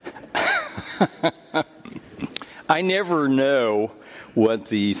I never know what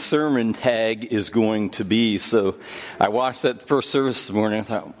the sermon tag is going to be. So I watched that first service this morning and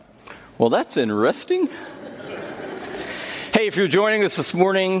thought, well, that's interesting. Hey, if you're joining us this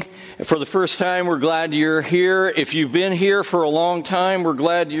morning for the first time, we're glad you're here. If you've been here for a long time, we're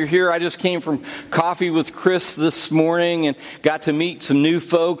glad you're here. I just came from coffee with Chris this morning and got to meet some new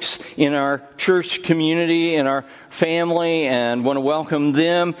folks in our church community, in our family, and want to welcome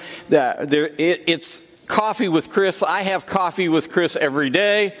them. It's coffee with Chris. I have coffee with Chris every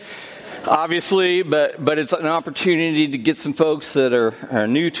day, obviously, but it's an opportunity to get some folks that are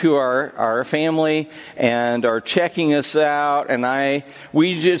new to our family and are checking us out. And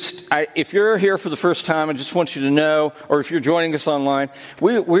if you're here for the first time, I just want you to know, or if you're joining us online,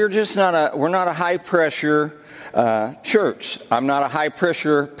 we're not a high pressure church. I'm not a high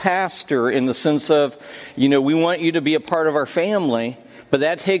pressure pastor in the sense of, we want you to be a part of our family. But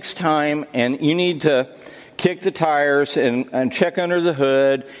that takes time, and you need to kick the tires and check under the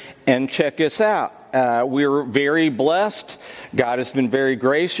hood and check us out. We're very blessed. God has been very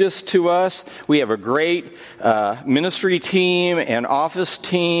gracious to us. We have a great ministry team and office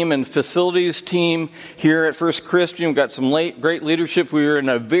team and facilities team here at First Christian. We've got some great leadership. We are in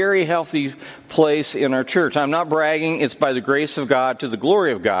a very healthy place in our church. I'm not bragging. It's by the grace of God to the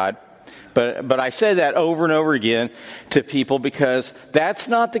glory of God. But I say that over and over again to people because that's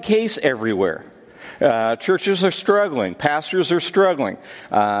not the case everywhere. Churches are struggling. Pastors are struggling.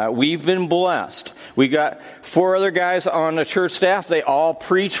 We've been blessed. We got 4 other guys on the church staff. They all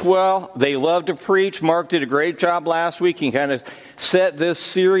preach well. They love to preach. Mark did a great job last week. He kind of set this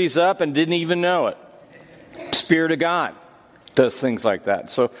series up and didn't even know it. Spirit of God does things like that.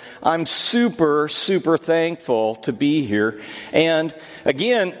 So I'm super, super thankful to be here. And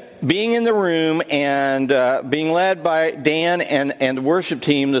again, being in the room and being led by Dan and the worship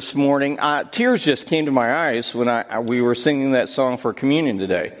team this morning, tears just came to my eyes when we were singing that song for communion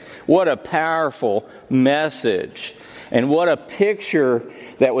today. What a powerful message, and what a picture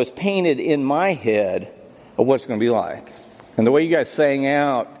that was painted in my head of what's going to be like. And the way you guys sang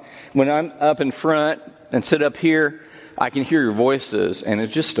out, when I'm up in front and sit up here, I can hear your voices, and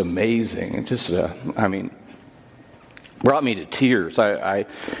it's just amazing. It just, brought me to tears. I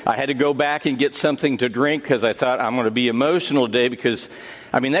had to go back and get something to drink because I thought I'm going to be emotional today because,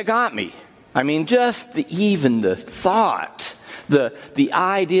 that got me. Just even the thought, the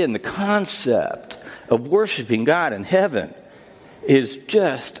idea and the concept of worshiping God in heaven is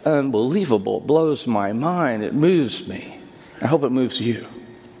just unbelievable. It blows my mind. It moves me. I hope it moves you.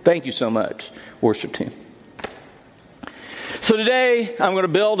 Thank you so much, worship team. So today, I'm going to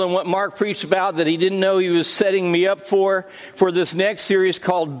build on what Mark preached about that he didn't know he was setting me up for this next series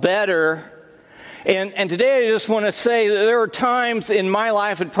called Better. And today I just want to say that there are times in my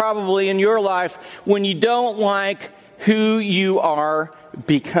life and probably in your life when you don't like who you are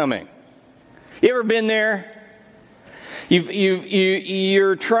becoming. You ever been there?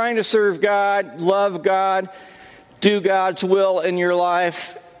 You're trying to serve God, love God, do God's will in your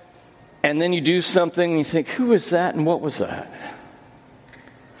life, and then you do something and you think, who is that and what was that?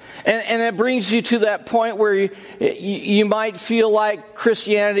 And it brings you to that point where you might feel like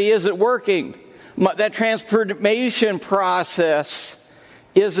Christianity isn't working. That transformation process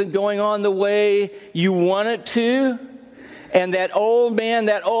isn't going on the way you want it to. And that old man,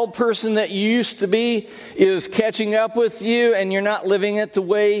 that old person that you used to be is catching up with you, and you're not living it the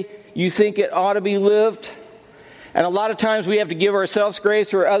way you think it ought to be lived. And a lot of times we have to give ourselves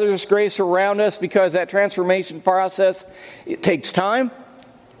grace or others grace around us because that transformation process, it takes time.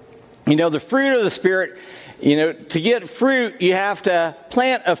 The fruit of the Spirit, to get fruit, you have to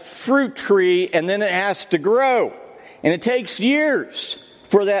plant a fruit tree and then it has to grow. And it takes years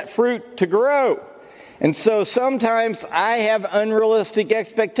for that fruit to grow. And so sometimes I have unrealistic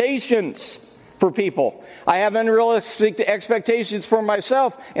expectations for people. I have unrealistic expectations for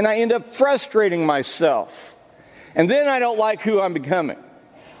myself, and I end up frustrating myself. And then I don't like who I'm becoming.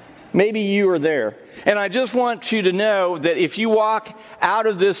 Maybe you are there. And I just want you to know that if you walk out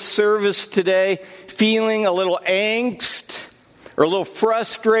of this service today feeling a little angst or a little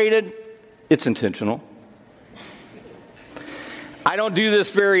frustrated, it's intentional. I don't do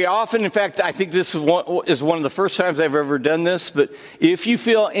this very often. In fact, I think this is one of the first times I've ever done this. But if you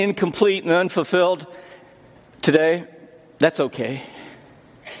feel incomplete and unfulfilled today, that's okay.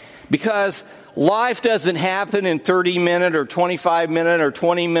 Because life doesn't happen in 30-minute or 25-minute or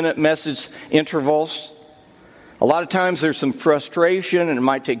 20-minute message intervals. A lot of times there's some frustration, and it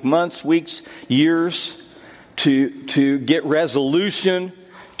might take months, weeks, years to get resolution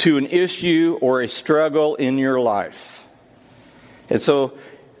to an issue or a struggle in your life. And so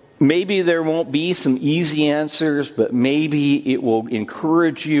maybe there won't be some easy answers, but maybe it will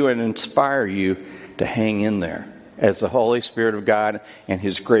encourage you and inspire you to hang in there as the Holy Spirit of God and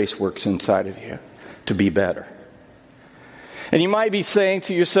His grace works inside of you to be better. And you might be saying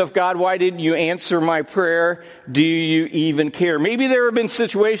to yourself, God, why didn't you answer my prayer? Do you even care? Maybe there have been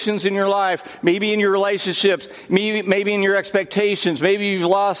situations in your life, maybe in your relationships, maybe in your expectations. Maybe you've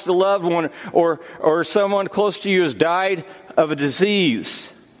lost a loved one or someone close to you has died of a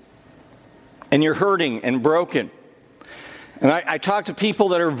disease. And you're hurting and broken. And I talk to people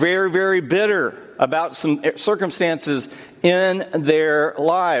that are very, very bitter about some circumstances in their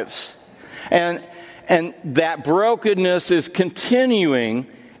lives. And that brokenness is continuing,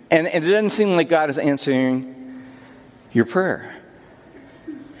 and it doesn't seem like God is answering your prayer.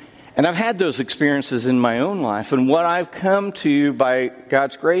 And I've had those experiences in my own life, and what I've come to by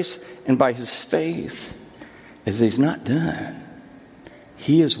God's grace and by His faith is He's not done.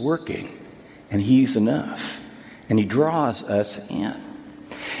 He is working, and He's enough, and He draws us in.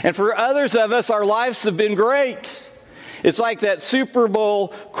 And for others of us, our lives have been great. It's like that Super Bowl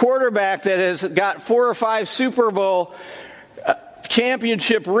quarterback that has got 4 or 5 Super Bowl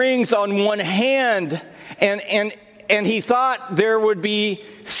championship rings on one hand, and he thought there would be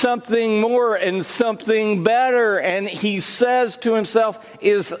something more and something better, and he says to himself,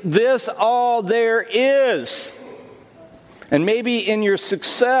 is this all there is? And maybe in your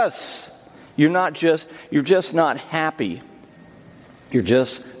success, you're just not happy. You're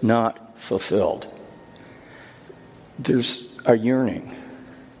just not fulfilled. There's a yearning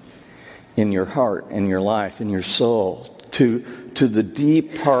in your heart, in your life, in your soul, to the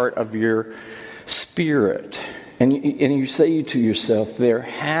deep part of your spirit. And you say to yourself, there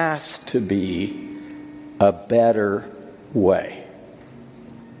has to be a better way.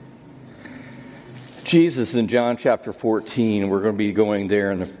 Jesus in John chapter 14, we're going to be going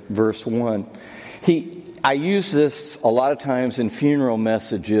there in verse 1. I use this a lot of times in funeral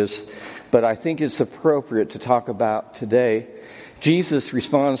messages, but I think it's appropriate to talk about today. Jesus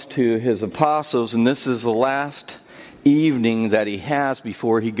responds to His apostles, and this is the last evening that He has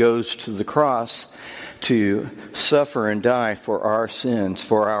before He goes to the cross to suffer and die for our sins,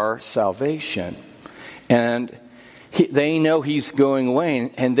 for our salvation. And they know He's going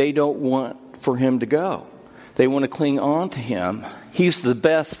away, and they don't want for Him to go. They want to cling on to Him. He's the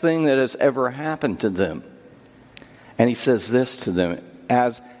best thing that has ever happened to them. And He says this to them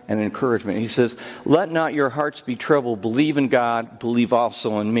as an encouragement. He says, let not your hearts be troubled. Believe in God. Believe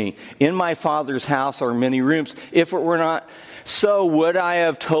also in me. In my Father's house are many rooms. If it were not so, would I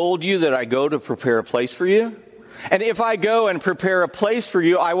have told you that I go to prepare a place for you? And if I go and prepare a place for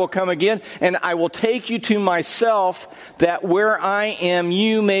you, I will come again, and I will take you to myself, that where I am,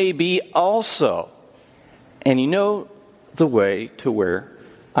 you may be also. And you know the way to where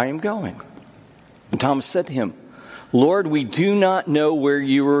I am going. And Thomas said to Him, Lord, we do not know where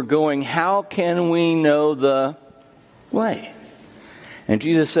you are going. How can we know the way? And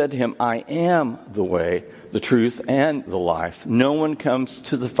Jesus said to him, I am the way, the truth, and the life. No one comes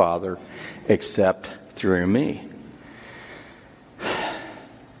to the Father except through me.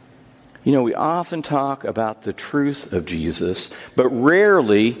 You know, we often talk about the truth of Jesus, but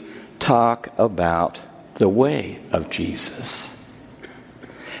rarely talk about the way of Jesus.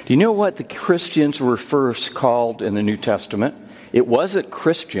 Do you know what the Christians were first called in the New Testament? It wasn't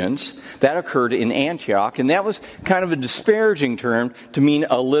Christians. That occurred in Antioch, and that was kind of a disparaging term to mean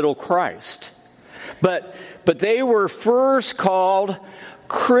a little Christ. But they were first called,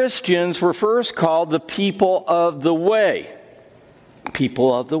 Christians were first called the people of the way.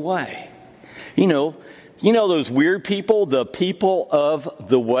 People of the way. You know those weird people, the people of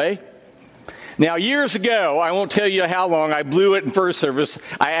the way? Now, years ago, I won't tell you how long, I blew it in first service.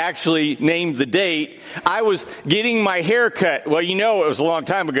 I actually named the date. I was getting my hair cut. Well, it was a long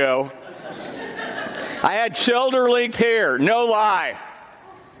time ago. I had shoulder-length hair, no lie.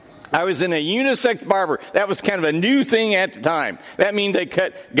 I was in a unisex barber. That was kind of a new thing at the time. That means they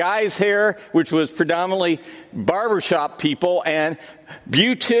cut guys' hair, which was predominantly barbershop people, and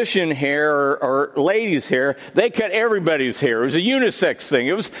beautician hair or ladies' hair. They cut everybody's hair. It was a unisex thing.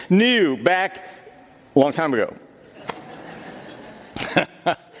 It was new back a long time ago.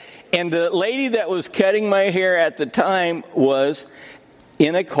 And the lady that was cutting my hair at the time was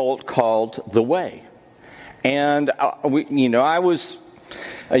in a cult called The Way. And, I was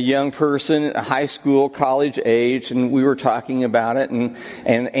a young person, high school, college age, and we were talking about it,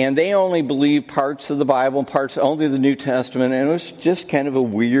 and they only believed parts of the Bible, parts only of the New Testament, and it was just kind of a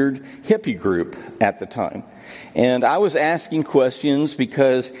weird hippie group at the time. And I was asking questions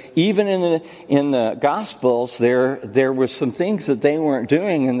because even in the Gospels, there were some things that they weren't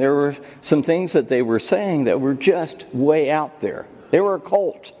doing, and there were some things that they were saying that were just way out there. They were a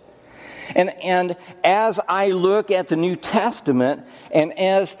cult. And as I look at the New Testament, and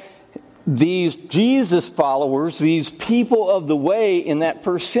as these Jesus followers, these people of the way in that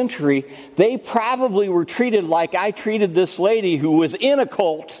first century, they probably were treated like I treated this lady who was in a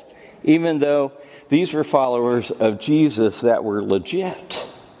cult, even though these were followers of Jesus that were legit.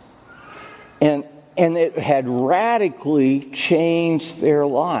 And it had radically changed their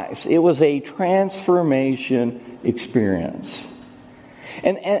lives. It was a transformation experience.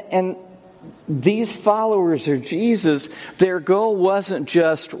 And these followers of Jesus, their goal wasn't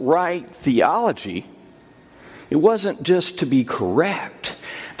just right theology. It wasn't just to be correct.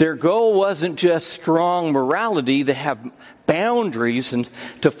 Their goal wasn't just strong morality, to have boundaries and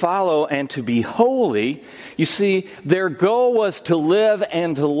to follow and to be holy. You see, their goal was to live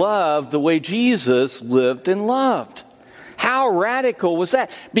and to love the way Jesus lived and loved. How radical was that?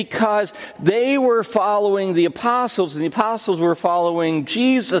 Because they were following the apostles, and the apostles were following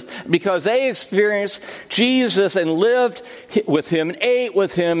Jesus because they experienced Jesus and lived with him and ate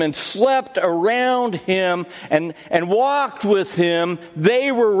with him and slept around him and walked with him.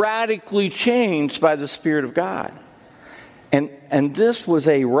 They were radically changed by the Spirit of God. And this was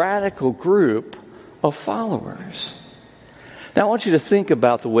a radical group of followers. Now I want you to think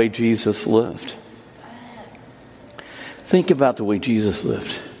about the way Jesus lived. Think about the way Jesus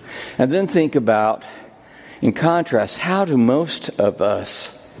lived. And then think about, in contrast, how do most of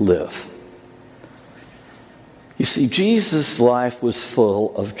us live? You see, Jesus' life was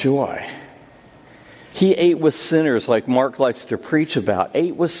full of joy. He ate with sinners, like Mark likes to preach about.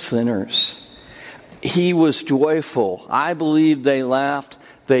 Ate with sinners. He was joyful. I believe they laughed,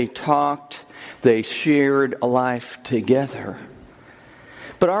 they talked, they shared a life together.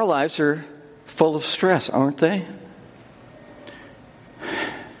 But our lives are full of stress, aren't they?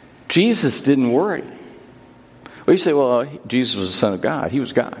 Jesus didn't worry. Well, you say, well, Jesus was the Son of God. He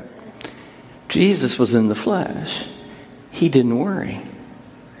was God. Jesus was in the flesh. He didn't worry.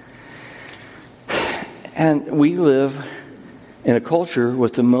 And we live in a culture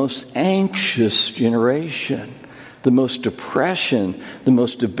with the most anxious generation, the most depression, the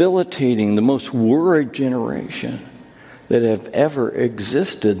most debilitating, the most worried generation that have ever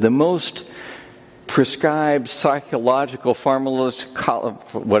existed, the most prescribed psychological,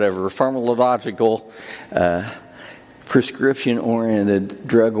 pharmacological, prescription-oriented,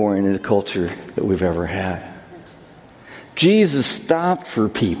 drug-oriented culture that we've ever had. Jesus stopped for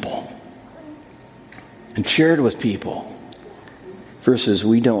people and shared with people versus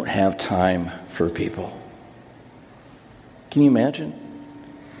we don't have time for people. Can you imagine?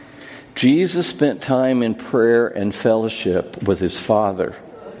 Jesus spent time in prayer and fellowship with his Father.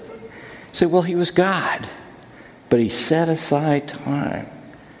 You say, well, he was God, but he set aside time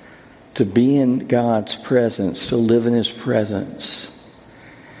to be in God's presence, to live in his presence.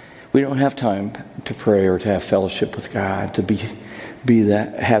 We don't have time to pray or to have fellowship with God, to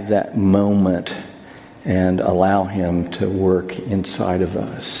have that moment and allow him to work inside of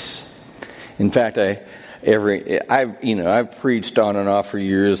us. In fact, I've preached on and off for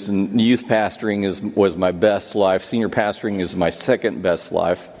years, and youth pastoring was my best life. Senior pastoring is my second best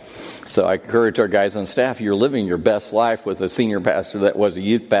life. So I encourage our guys on staff, you're living your best life with a senior pastor that was a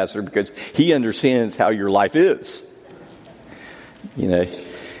youth pastor because he understands how your life is.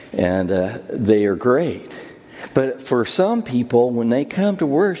 And they are great. But for some people, when they come to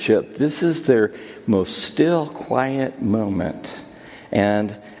worship, this is their most still, quiet moment.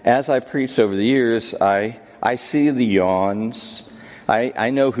 And as I preached over the years, I see the yawns. I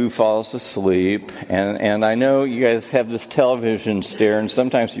know who falls asleep, and I know you guys have this television stare, and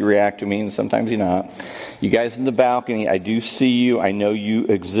sometimes you react to me, and sometimes you not. You guys in the balcony, I do see you. I know you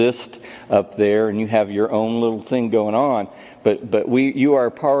exist up there, and you have your own little thing going on. But you are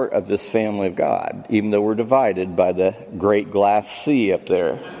part of this family of God, even though we're divided by the great glass sea up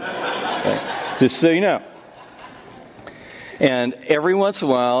there. Okay? Just so you know. And every once in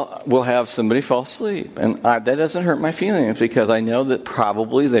a while, we'll have somebody fall asleep. And that doesn't hurt my feelings because I know that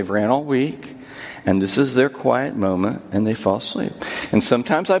probably they've ran all week and this is their quiet moment and they fall asleep. And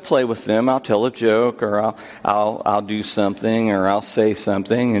sometimes I play with them. I'll tell a joke or I'll do something or I'll say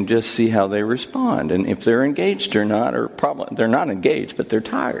something and just see how they respond. And if they're engaged or not, or probably they're not engaged, but they're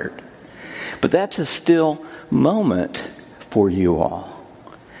tired. But that's a still moment for you all.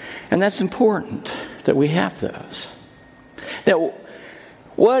 And that's important that we have those. Now,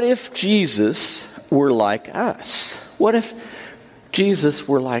 what if Jesus were like us? What if Jesus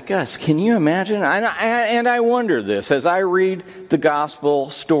were like us? Can you imagine? And I wonder this as I read the gospel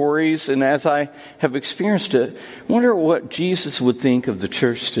stories and as I have experienced it, I wonder what Jesus would think of the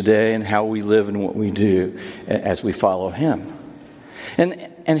church today and how we live and what we do as we follow him.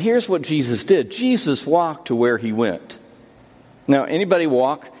 And here's what Jesus did. Jesus walked to where he went. Now, anybody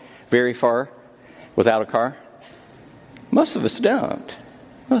walk very far without a car? Most of us don't.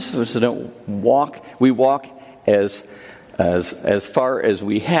 Most of us don't walk. We walk as far as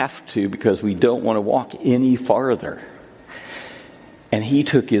we have to because we don't want to walk any farther. And he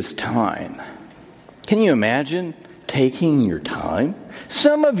took his time. Can you imagine taking your time?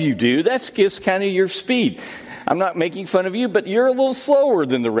 Some of you do. That's just kind of your speed. I'm not making fun of you, but you're a little slower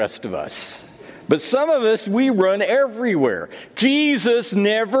than the rest of us. But some of us, we run everywhere. Jesus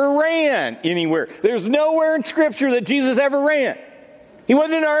never ran anywhere. There's nowhere in Scripture that Jesus ever ran. He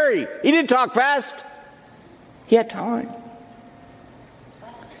wasn't in a hurry. He didn't talk fast. He had time.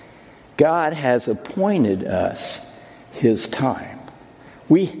 God has appointed us his time.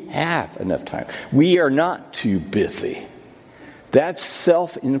 We have enough time. We are not too busy. That's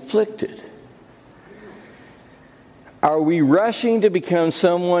self-inflicted. Are we rushing to become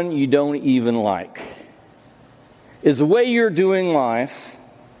someone you don't even like? Is the way you're doing life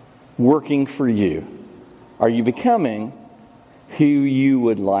working for you? Are you becoming who you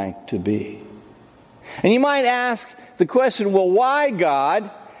would like to be? And you might ask the question, well, why,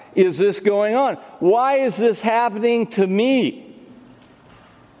 God, is this going on? Why is this happening to me?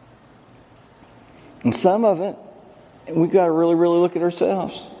 And some of it, we've got to really, really look at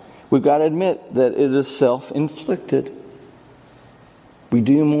ourselves. We've got to admit that it is self-inflicted. We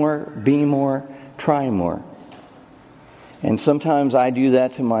do more, be more, try more. And sometimes I do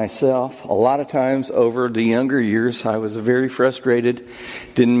that to myself. A lot of times over the younger years, I was very frustrated,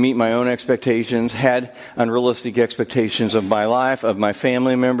 didn't meet my own expectations, had unrealistic expectations of my life, of my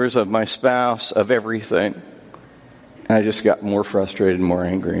family members, of my spouse, of everything. And I just got more frustrated, more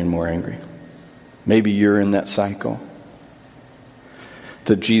angry, and more angry. Maybe you're in that cycle.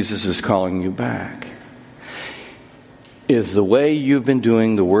 That Jesus is calling you back. Is the way you've been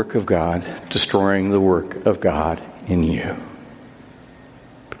doing the work of God destroying the work of God in you?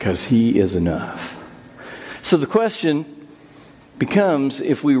 Because he is enough. So the question becomes,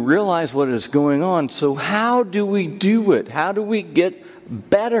 if we realize what is going on, so how do we do it? How do we get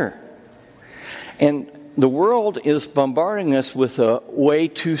better? And the world is bombarding us with a way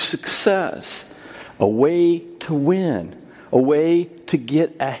to success, a way to win, a way to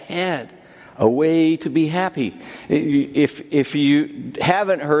get ahead, a way to be happy. If you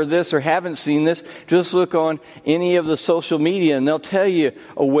haven't heard this or haven't seen this, just look on any of the social media and they'll tell you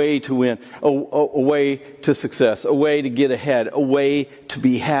a way to win, a way to success, a way to get ahead, a way to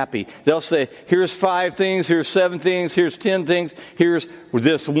be happy. They'll say, here's 5 things, here's 7 things, here's 10 things, here's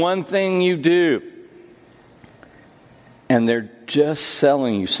this one thing you do. And they're just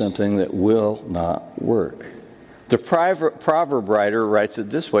selling you something that will not work. The Proverb writer writes it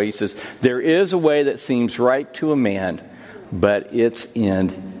this way. He says, there is a way that seems right to a man, but its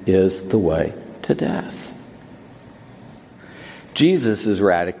end is the way to death. Jesus is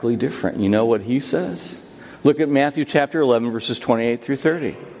radically different. You know what he says? Look at Matthew chapter 11, verses 28 through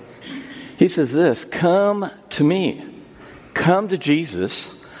 30. He says this, come to me, come to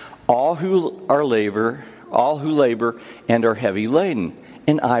Jesus, all who labor and are heavy laden,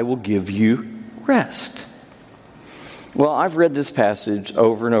 and I will give you rest. Well, I've read this passage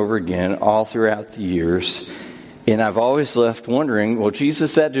over and over again all throughout the years, and I've always left wondering, well,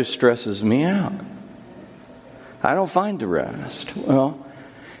 Jesus, that just stresses me out. I don't find the rest. Well,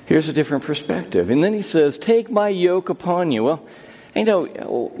 here's a different perspective. And then he says, take my yoke upon you. Well,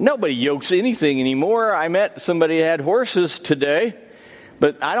 nobody yokes anything anymore. I met somebody who had horses today,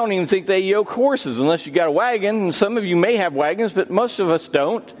 but I don't even think they yoke horses unless you got a wagon. And some of you may have wagons, but most of us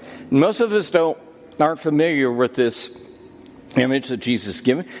don't. Most of us aren't familiar with this image that Jesus is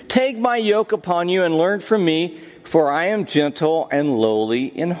giving. Take my yoke upon you and learn from me, for I am gentle and lowly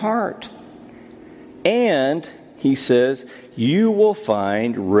in heart. And, he says, you will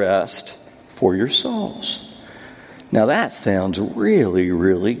find rest for your souls. Now that sounds really,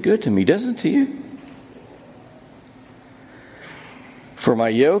 really good to me, doesn't it to you? For my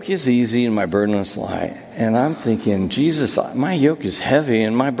yoke is easy and my burden is light. And I'm thinking, Jesus, my yoke is heavy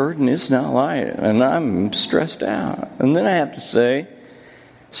and my burden is not light. And I'm stressed out. And then I have to say,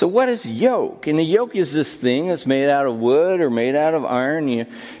 So what is yoke? And a yoke is this thing that's made out of wood or made out of iron.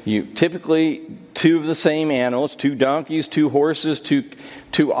 You typically two of the same animals, 2 donkeys, 2 horses,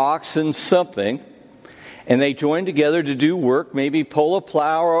 two oxen, something. And they join together to do work, maybe pull a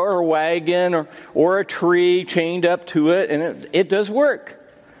plow or a wagon or a tree chained up to it, and it does work.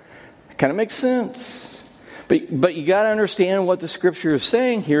 It kind of makes sense. But you got to understand what the Scripture is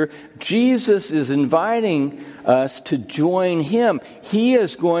saying here. Jesus is inviting us to join Him. He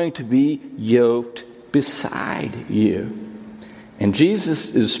is going to be yoked beside you. And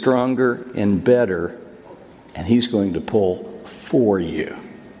Jesus is stronger and better, and He's going to pull for you.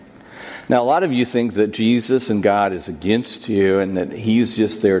 Now, a lot of you think that Jesus and God is against you and that He's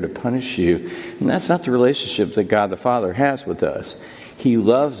just there to punish you. And that's not the relationship that God the Father has with us. He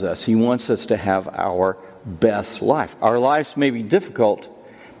loves us. He wants us to have our best life. Our lives may be difficult,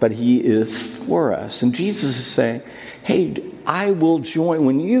 but He is for us. And Jesus is saying, hey, I will join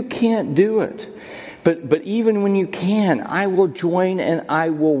when you can't do it. But even when you can, I will join and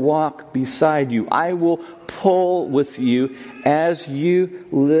I will walk beside you. I will pull with you as you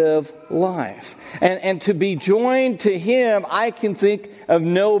live life. And to be joined to Him, I can think of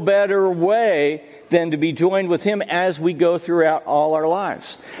no better way than to be joined with Him as we go throughout all our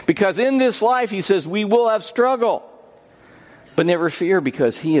lives. Because in this life, He says, we will have struggle. But never fear,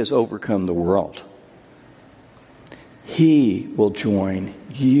 because He has overcome the world. He will join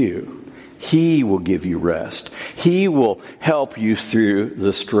you. He will give you rest. He will help you through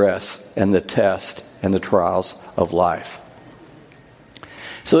the stress and the test and the trials of life.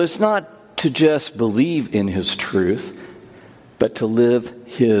 So it's not to just believe in His truth, but to live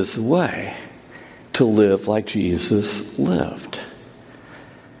His way. To live like Jesus lived.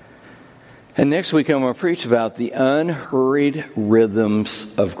 And next week I'm going to preach about the unhurried rhythms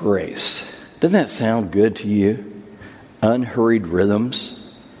of grace. Doesn't that sound good to you? Unhurried rhythms.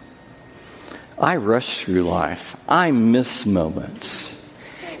 I rush through life. I miss moments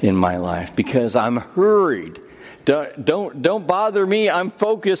in my life because I'm hurried. Don't bother me. I'm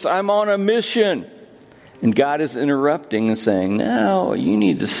focused. I'm on a mission. And God is interrupting and saying, no, you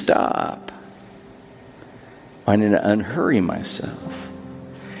need to stop. I need to unhurry myself.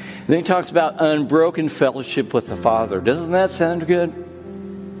 Then He talks about unbroken fellowship with the Father. Doesn't that sound good?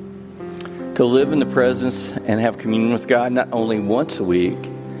 To live in the presence and have communion with God, not only once a week,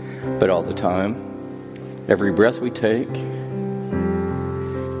 but all the time. Every breath we take,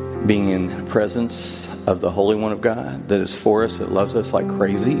 being in the presence of the Holy One of God that is for us, that loves us like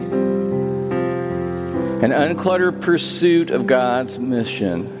crazy. An uncluttered pursuit of God's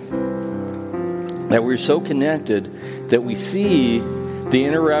mission. That we're so connected that we see the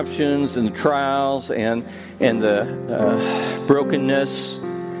interruptions and the trials and the brokenness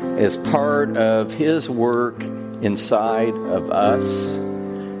as part of His work inside of us.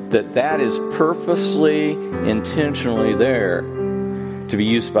 That is purposely, intentionally there to be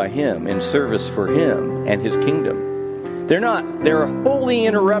used by Him in service for Him and His kingdom. They're holy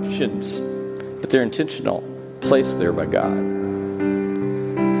interruptions, but they're intentional, placed there by God.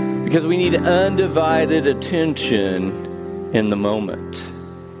 Because we need undivided attention in the moment.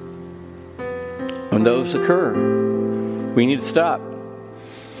 When those occur, we need to stop.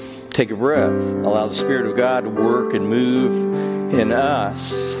 Take a breath. Allow the Spirit of God to work and move in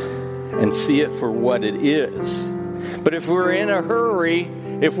us and see it for what it is. But if we're in a hurry,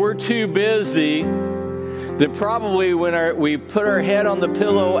 if we're too busy, then probably when we put our head on the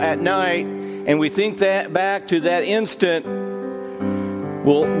pillow at night and we think that back to that instant,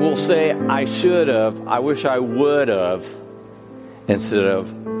 we'll say, I should have, I wish I would have, instead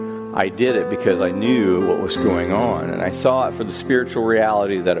of, I did it because I knew what was going on. And I saw it for the spiritual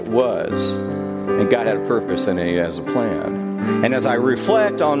reality that it was. And God had a purpose and He has a plan. And as I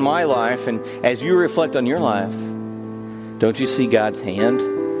reflect on my life, and as you reflect on your life, don't you see God's hand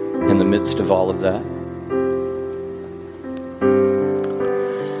in the midst of all of that?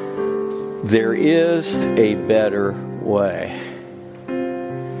 There is a better way.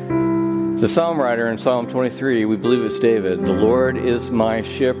 The psalm writer in Psalm 23, we believe it's David, the Lord is my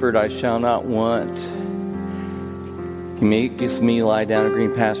shepherd, I shall not want. He maketh me lie down in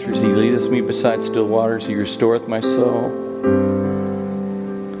green pastures. He leadeth me beside still waters. He restoreth my soul.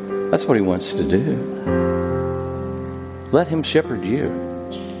 That's what He wants to do. Let Him shepherd you.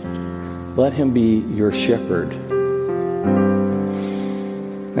 Let Him be your shepherd.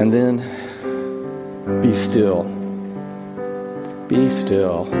 And then be still. Be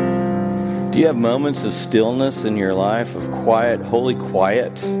still. Do you have moments of stillness in your life, of quiet, holy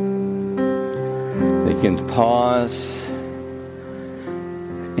quiet? That you can pause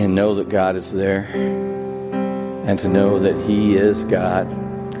and know that God is there, and to know that He is God,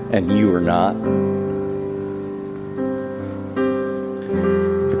 and you are not?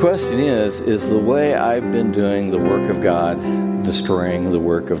 The question is the way I've been doing the work of God destroying the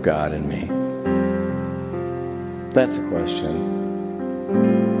work of God in me? That's a question.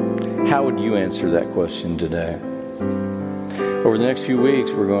 How would you answer that question today? Over the next few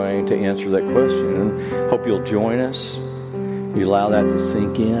weeks, we're going to answer that question, and hope you'll join us. You allow that to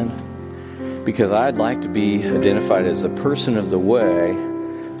sink in, because I'd like to be identified as a person of the way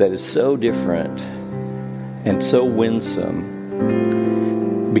that is so different and so winsome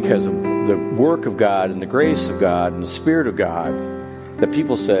because of the work of God and the grace of God and the Spirit of God, that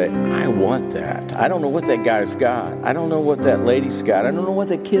people say, I want that. I don't know what that guy's got. I don't know what that lady's got. I don't know what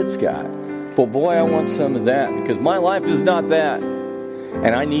that kid's got. But boy, I want some of that, because my life is not that.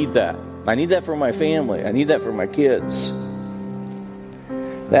 And I need that. I need that for my family. I need that for my kids.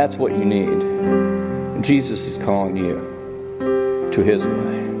 That's what you need. And Jesus is calling you to His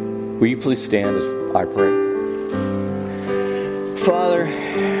way. Will you please stand as I pray? Father,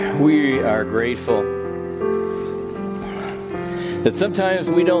 we are grateful that sometimes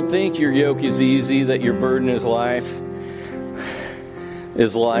we don't think your yoke is easy, that your burden is light.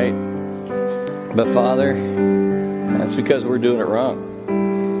 But Father, that's because we're doing it wrong.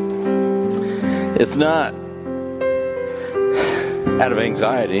 It's not out of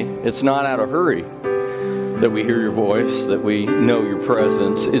anxiety. It's not out of hurry that we hear your voice, that we know your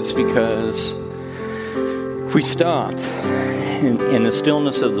presence. It's because we stop in the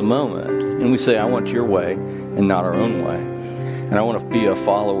stillness of the moment and we say, I want your way and not our own way. And I want to be a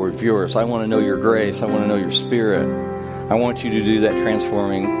follower of yours. I want to know your grace. I want to know your Spirit. I want you to do that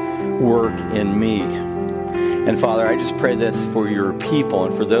transforming work in me. And Father, I just pray this for your people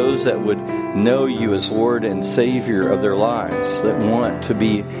and for those that would know you as Lord and Savior of their lives, that want to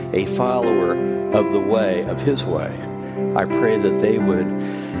be a follower of the way, of His way. I pray that they would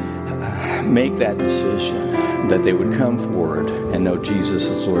make that decision, that they would come forward and know Jesus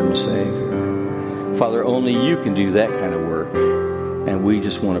as Lord and Savior. Father, only you can do that kind of work, and we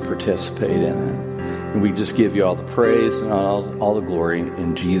just want to participate in it. And we just give you all the praise and all the glory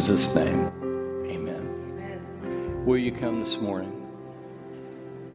in Jesus' name. Amen. Will you come this morning?